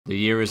The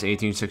year is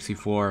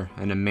 1864,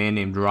 and a man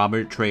named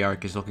Robert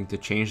Treyarch is looking to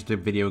change the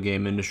video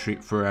game industry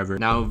forever.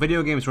 Now,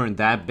 video games weren't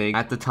that big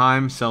at the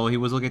time, so he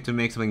was looking to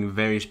make something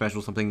very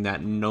special, something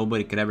that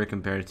nobody could ever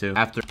compare to.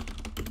 After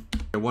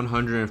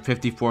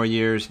 154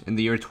 years, in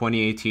the year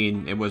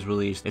 2018, it was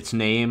released. Its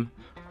name,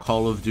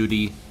 Call of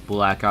Duty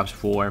Black Ops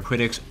 4.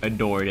 Critics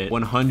adored it.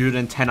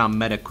 110 on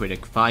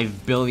Metacritic,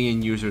 5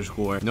 billion user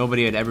score.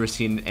 Nobody had ever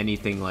seen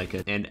anything like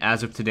it. And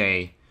as of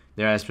today,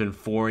 there has been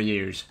 4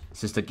 years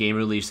since the game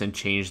released and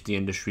changed the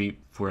industry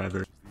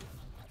forever.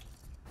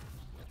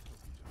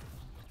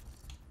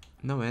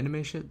 No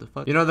anime shit? The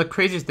fuck? You know, the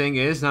craziest thing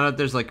is, now that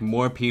there's like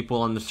more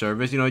people on the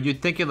servers, you know,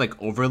 you'd think it'd like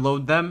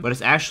overload them, but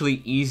it's actually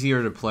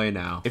easier to play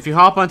now. If you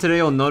hop on today,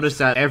 you'll notice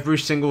that every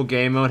single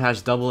game mode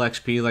has double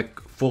XP,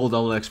 like full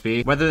double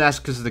XP. Whether that's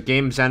because of the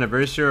game's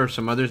anniversary or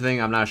some other thing,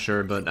 I'm not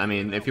sure, but I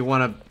mean, if you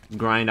want to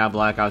grind out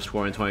Black Ops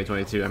 4 in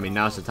 2022, I mean,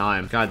 now's the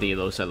time. God, the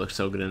elo set looks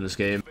so good in this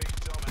game.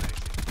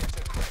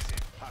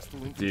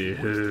 Dude.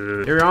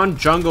 Here we're on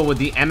jungle with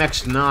the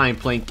MX-9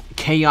 playing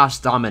Chaos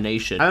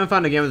Domination. I haven't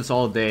found a game with this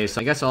all day,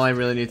 so I guess all I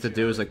really need to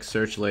do is like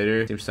search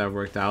later. Seems to have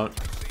worked out.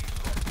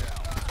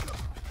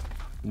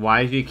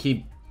 Why do you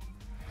keep...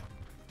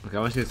 Okay, I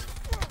want to see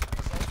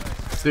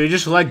this. Dude, he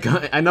just let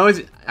go. I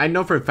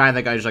know for a fact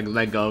that guy just like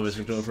let go of his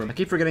control from. I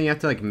keep forgetting you have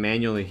to like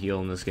manually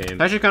heal in this game.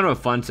 It's actually kind of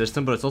a fun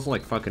system, but it's also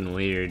like fucking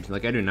weird.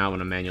 Like I do not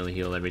want to manually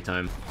heal every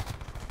time.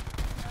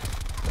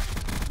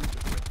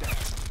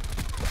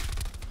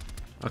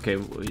 Okay,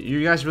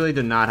 you guys really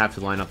did not have to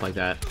line up like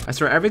that. I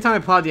swear, every time I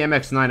pull out the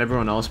MX-9,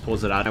 everyone else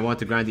pulls it out. I want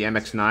to grind the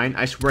MX-9.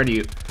 I swear to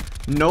you,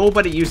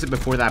 nobody used it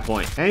before that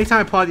point. Anytime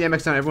I pull out the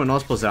MX-9, everyone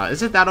else pulls it out.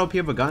 Is it that OP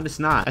of a gun? It's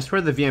not. I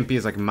swear the VMP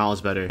is like miles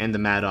better. And the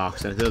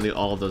Maddox, and literally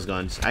all of those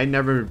guns. I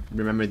never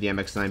remember the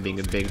MX-9 being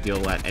a big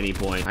deal at any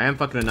point. I am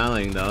fucking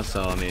annihilating though,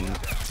 so I mean,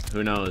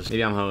 who knows?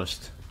 Maybe I'm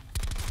host.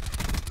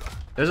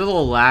 There's a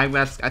little lag.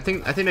 I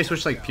think they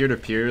switched like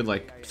peer-to-peer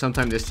like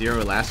sometime this year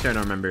or last year. I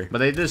don't remember. But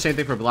they did the same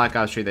thing for Black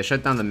Ops 3. They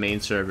shut down the main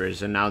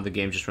servers, and now the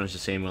game just runs the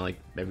same way like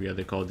every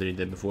other Call of Duty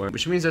did before.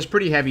 Which means there's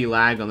pretty heavy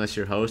lag unless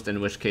you're host.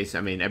 In which case, I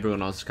mean,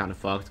 everyone else is kind of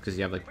fucked because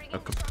you have like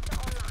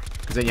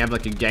because then you have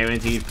like a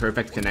guaranteed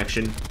perfect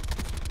connection. Did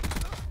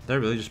I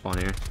really just spawn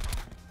here?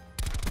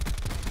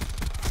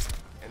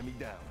 Enemy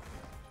down.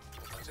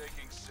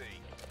 Taking C.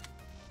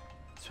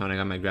 It's fine. I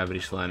got my gravity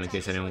slime in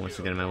case anyone wants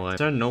to get in my way. Is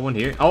there no one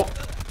here? Oh.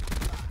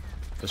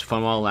 It was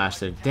fun while it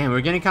lasted. Damn, we're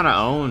getting kind of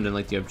owned in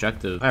like the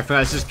objective. I forgot,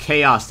 this is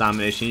Chaos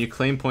Domination. You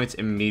claim points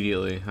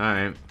immediately.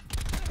 Alright.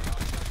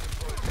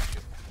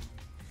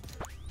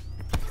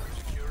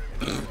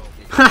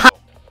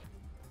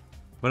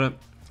 What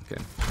up? Okay.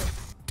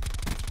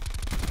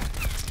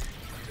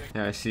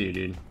 Yeah, I see you,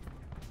 dude.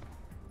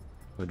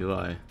 Or do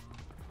I?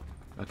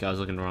 Okay, I was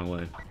looking the wrong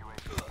way.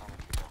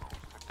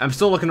 I'm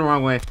still looking the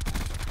wrong way.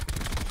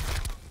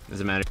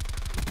 Doesn't matter.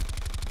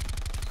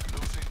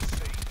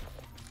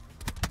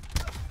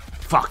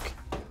 Fuck!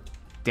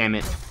 Damn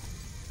it.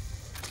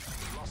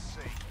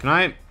 Can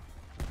I...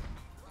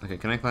 Okay,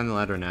 can I climb the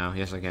ladder now?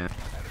 Yes, I can.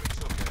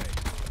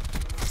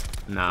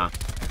 Nah.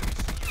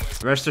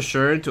 Rest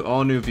assured, to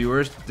all new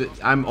viewers,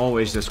 I'm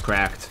always this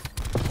cracked.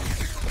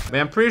 But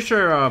I'm pretty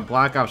sure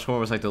Black Ops 4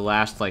 was like the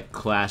last like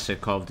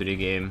classic Call of Duty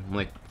game.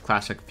 Like,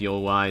 classic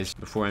feel-wise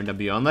before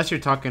MW, unless you're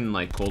talking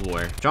like Cold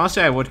War. Which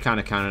honestly, I would kind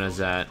of count it as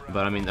that,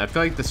 but I mean, I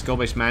feel like the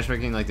skill-based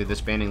matchmaking, like the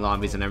disbanding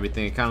lobbies and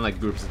everything, it kind of like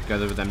groups it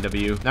together with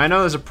MW. Now I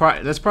know there's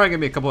probably gonna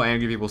be a couple of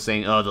angry people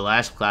saying, "Oh, the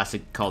last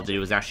classic Call of Duty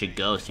was actually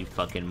Ghost, you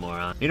fucking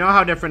moron." You know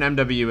how different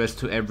MW is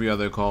to every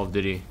other Call of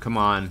Duty. Come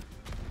on.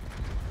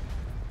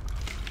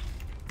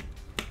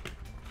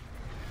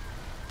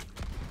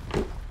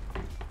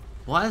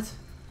 What?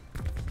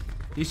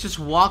 He's just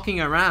walking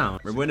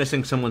around. We're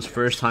witnessing someone's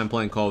first time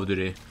playing Call of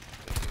Duty.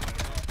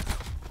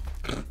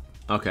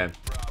 Okay.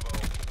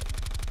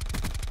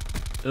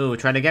 Ooh,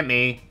 trying to get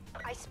me.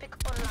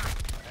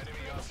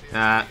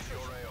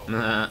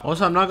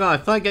 Also, I'm not gonna. I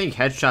feel like getting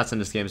headshots in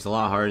this game is a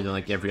lot harder than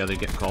like every other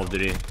Call of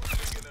Duty.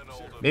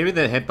 Maybe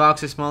the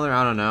hitbox is smaller.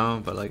 I don't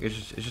know, but like it's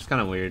just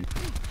kind of weird.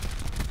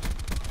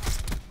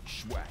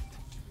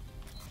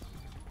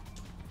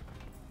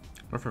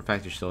 What for a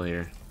fact you're still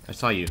here? I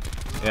saw you.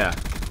 Yeah.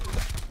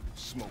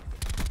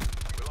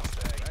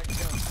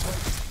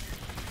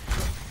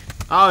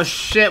 Oh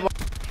shit!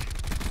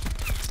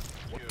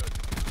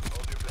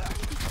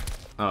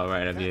 Oh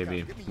right, I have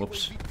VAB.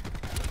 Whoops.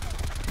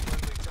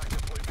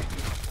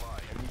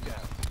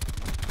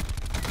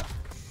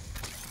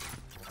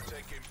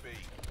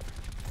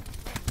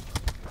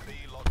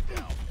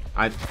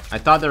 I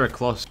thought they were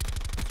close.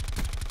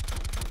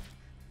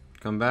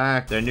 Come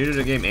back. They're new to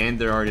the game and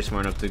they're already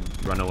smart enough to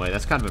run away.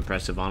 That's kind of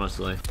impressive,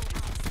 honestly.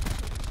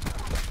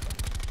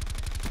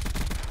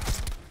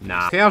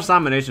 Nah. Chaos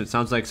Domination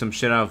sounds like some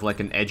shit out of like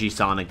an edgy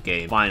Sonic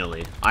game.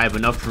 Finally, I have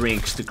enough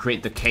drinks to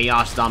create the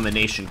Chaos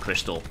Domination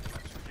Crystal.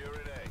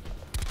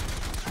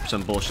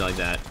 Some bullshit like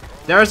that.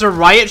 There's a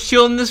riot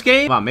shield in this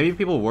game? Wow, maybe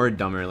people were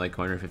dumber like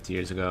 150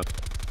 years ago.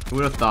 Who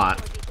would have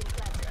thought?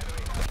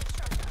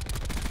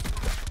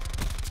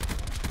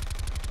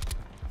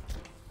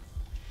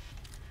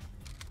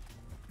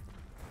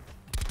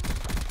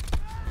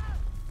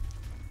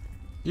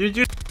 You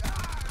just...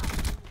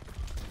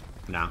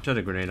 Nah. Shut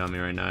a grenade on me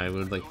right now. I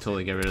would like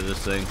totally get rid of this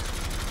thing.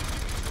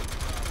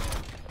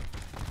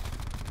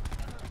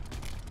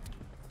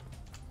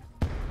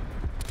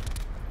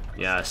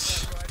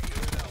 Yes.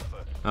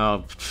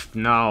 Oh,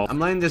 no. I'm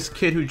letting this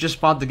kid who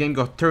just bought the game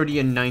go 30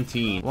 and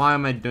 19. Why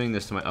am I doing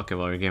this to my... Okay,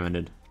 well, your game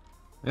ended.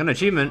 I got an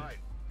achievement.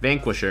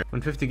 Vanquisher.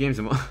 150 games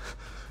a month.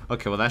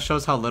 Okay, well, that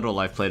shows how little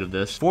I've played of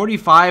this.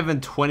 45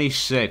 and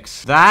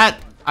 26.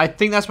 I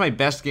think that's my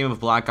best game of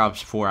Black Ops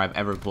 4 I've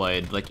ever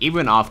played. Like,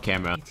 even off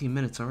camera. 18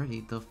 minutes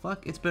already. The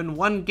fuck? It's been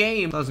one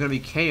game. That was gonna be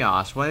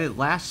chaos. Why did it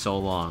last so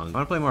long? I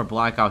wanna play more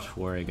Black Ops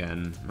 4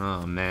 again.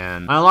 Oh,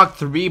 man. I unlocked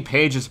 3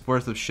 pages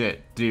worth of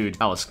shit. Dude,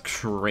 that was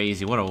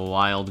crazy. What a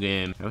wild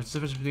game. What's the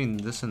difference between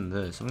this and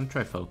this? I'm gonna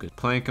try focus.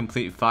 Playing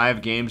complete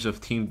 5 games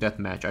of team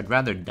deathmatch. I'd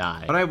rather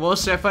die. But I will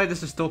say, I feel like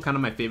this is still kind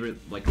of my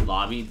favorite, like,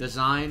 lobby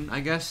design, I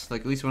guess.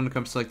 Like, at least when it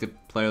comes to, like, the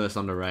player list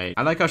on the right.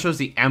 I like how it shows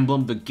the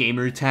emblem, the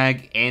gamer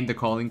tag, and the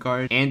calling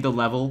card, and the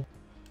level.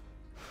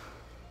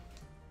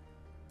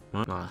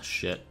 Ah,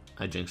 shit.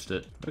 I jinxed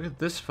it. Look at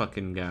this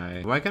fucking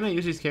guy. Why can't I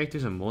use these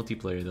characters in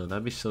multiplayer, though?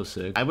 That'd be so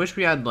sick. I wish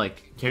we had,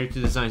 like,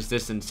 character designs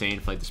this insane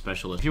for, like, the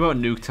specialist. If you vote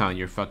Nuketown,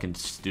 you're fucking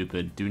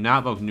stupid. Do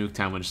not vote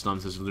Nuketown when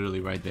Slums is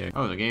literally right there.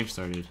 Oh, the game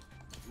started.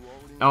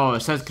 Oh, it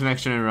says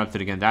connection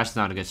interrupted again. That's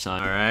not a good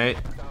sign. Alright.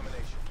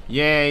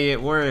 Yay,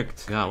 it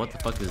worked. God, what the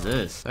fuck is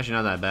this? It's actually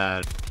not that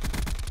bad.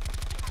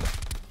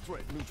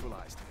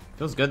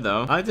 Feels good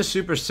though. I like the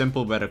super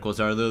simple reticles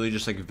that are literally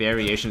just like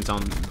variations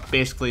on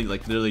basically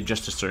like literally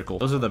just a circle.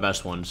 Those are the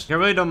best ones. I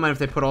really don't mind if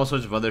they put all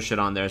sorts of other shit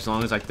on there as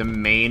long as like the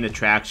main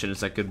attraction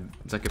is like a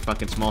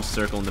fucking small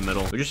circle in the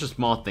middle. Or just a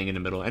small thing in the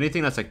middle.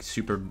 Anything that's like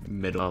super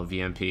middle. Oh,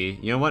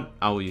 VMP. You know what?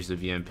 I will use the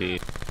VMP.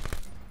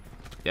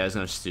 Yeah, it's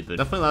not stupid.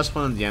 Definitely last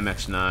one on the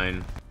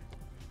MX9.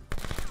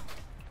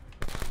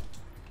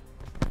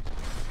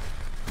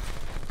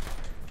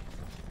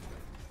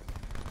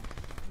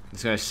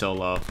 This guy's so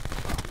low.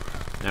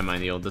 Never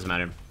mind, the old doesn't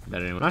matter.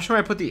 Better anyway. I'm not sure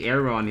why I put the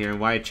arrow on here and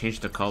why I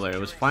changed the color. It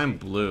was fine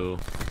blue.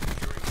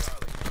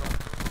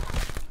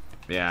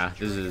 Yeah,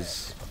 this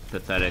is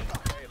pathetic.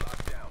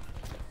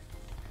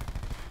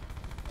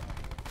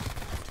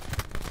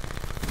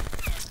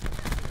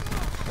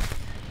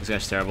 This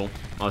guy's terrible.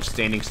 Oh,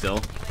 standing still.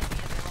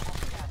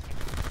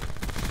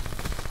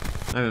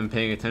 I haven't been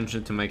paying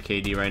attention to my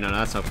KD right now.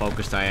 That's how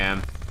focused I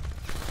am.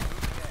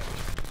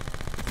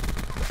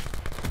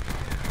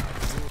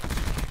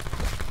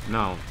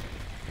 No.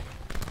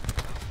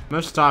 I'm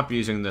gonna stop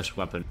using this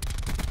weapon.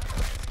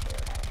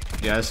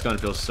 Yeah, this gun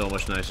feels so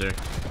much nicer.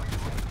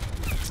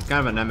 I'm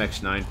kind of an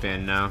MX9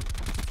 fan now.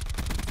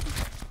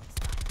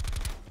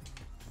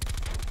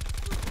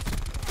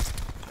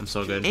 I'm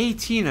so good.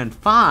 18 and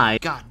 5.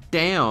 God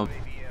damn.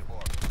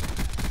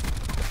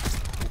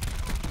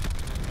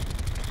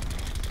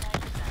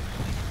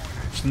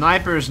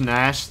 Sniper's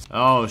nest.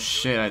 Oh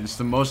shit, it's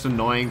the most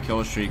annoying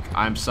kill streak.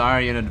 I'm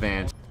sorry in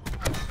advance.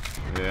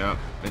 Yeah,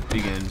 it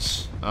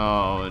begins.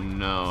 Oh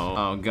no.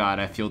 Oh god,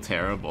 I feel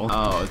terrible.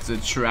 Oh, it's a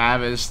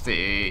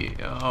travesty.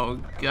 Oh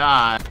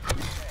god.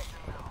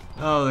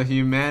 Oh, the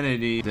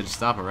humanity. Did it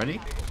stop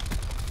already?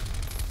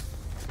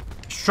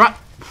 Strike!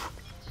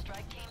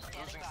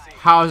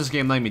 How is this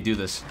game letting me do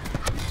this?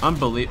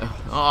 Unbelievable.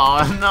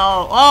 Oh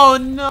no. Oh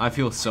no. I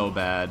feel so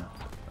bad.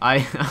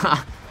 I'm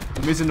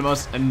using the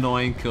most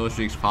annoying kill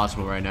streaks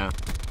possible right now.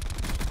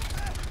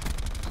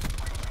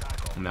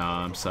 No,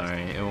 I'm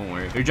sorry. It won't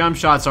work. Your jump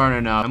shots aren't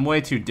enough. I'm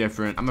way too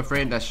different. I'm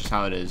afraid that's just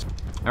how it is.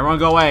 Everyone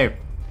go away.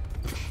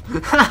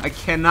 I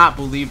cannot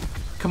believe...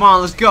 Come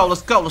on, let's go,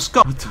 let's go, let's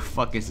go. What the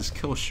fuck is this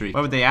kill streak? Why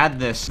would they add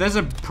this? There's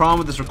a problem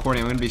with this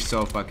recording. I'm gonna be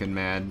so fucking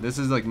mad. This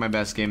is like my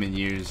best game in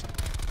years.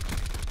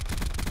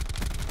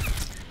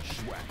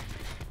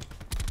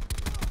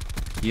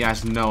 He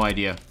has no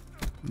idea.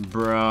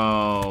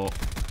 Bro.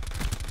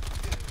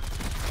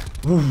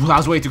 Ooh, that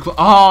was way too close.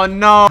 Oh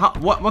no!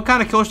 What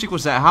kind of kill streak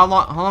was that? How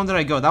long did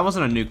I go? That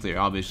wasn't a nuclear,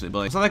 obviously, but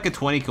like, it's not like a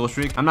 20 kill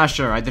streak. I'm not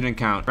sure. I didn't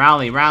count.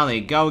 Rally, rally,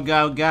 go,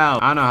 go, go!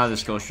 I don't know how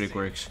this kill streak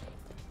works.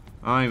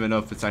 I don't even know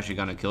if it's actually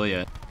gonna kill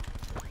yet.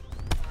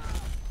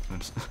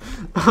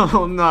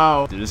 Oh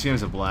no! Dude, this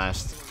game's a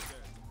blast.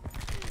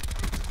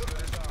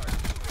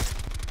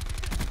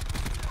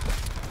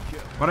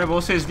 What I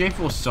will say is, this game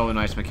feels so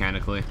nice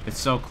mechanically. It's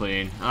so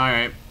clean. All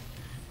right.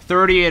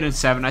 38 and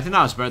 7. I think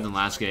that was better than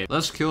last game.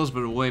 Less kills,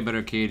 but way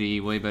better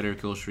KD, way better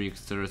kill streaks,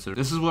 etc.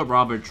 This is what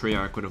Robert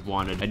Treyarch would have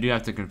wanted. I do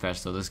have to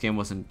confess, though, this game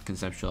wasn't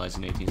conceptualized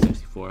in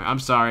 1864. I'm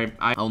sorry.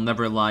 I'll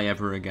never lie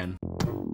ever again.